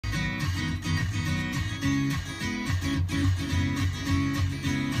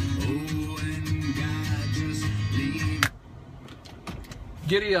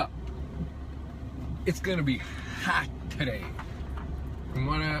Giddy up. It's gonna be hot today. And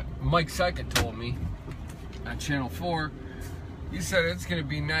what Mike Syka told me on Channel 4, he said it's gonna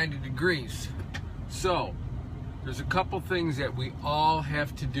be 90 degrees. So, there's a couple things that we all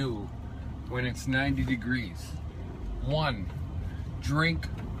have to do when it's 90 degrees. One, drink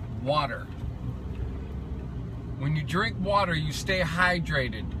water. When you drink water, you stay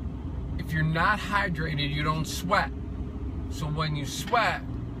hydrated. If you're not hydrated, you don't sweat. So when you sweat,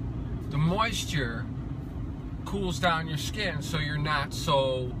 the moisture cools down your skin, so you're not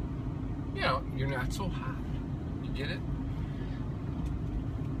so, you're not so hot. You get it?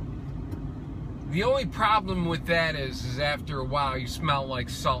 The only problem with that is after a while you smell like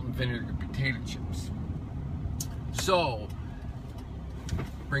salt and vinegar potato chips. So,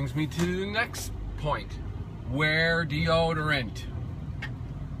 brings me to the next point. Wear deodorant.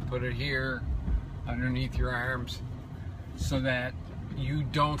 Put it here underneath your arms so that you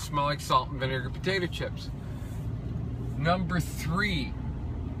don't smell like salt and vinegar potato chips. Number 3,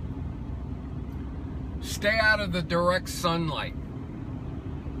 stay out of the direct sunlight.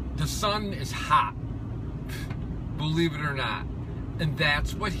 The sun is hot, believe it or not, and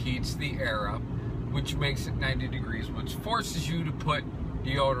that's what heats the air up, which makes it 90 degrees, which forces you to put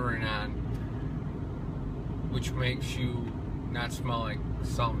deodorant on, which makes you not smell like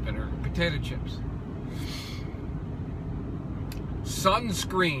salt and vinegar potato chips.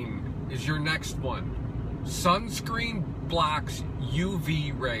 Sunscreen is your next one. Sunscreen blocks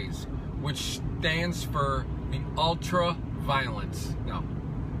UV rays, which stands for the ultraviolet. No.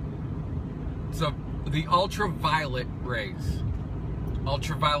 So the ultraviolet rays.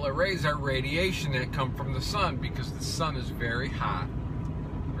 Ultraviolet rays are radiation that come from the sun because the sun is very hot,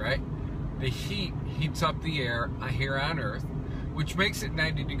 right? The heat heats up the air here on Earth, which makes it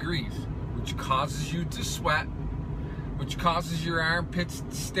 90 degrees, which causes you to sweat, which causes your armpits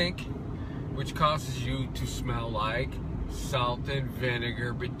to stink, which causes you to smell like salt and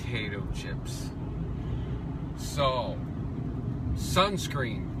vinegar potato chips. So,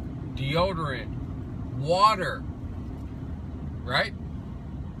 sunscreen, deodorant, water, right?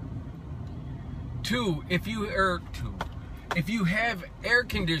 2, if you have air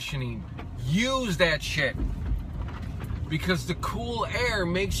conditioning, use that shit. Because the cool air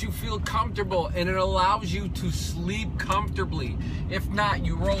makes you feel comfortable and it allows you to sleep comfortably. If not,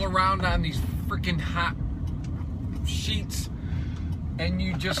 you roll around on these freaking hot sheets and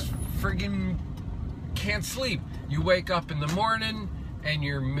you just friggin' can't sleep. You wake up in the morning and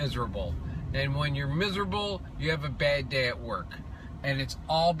you're miserable. And when you're miserable, you have a bad day at work. And it's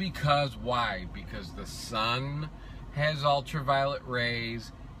all because, why? Because the sun has ultraviolet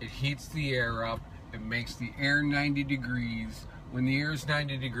rays, it heats the air up, it makes the air 90 degrees. When the air is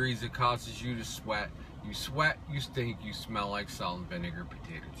 90 degrees, it causes you to sweat. You sweat, you stink, you smell like salt and vinegar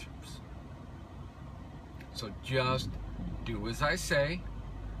potato chips. So just do as I say,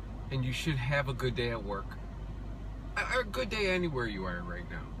 and you should have a good day at work. A good day anywhere you are right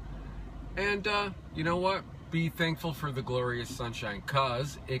now. And you know what? Be thankful for the glorious sunshine,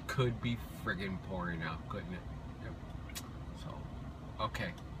 cause it could be friggin' pouring out, couldn't it? Yep. So,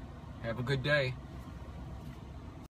 okay. Have a good day.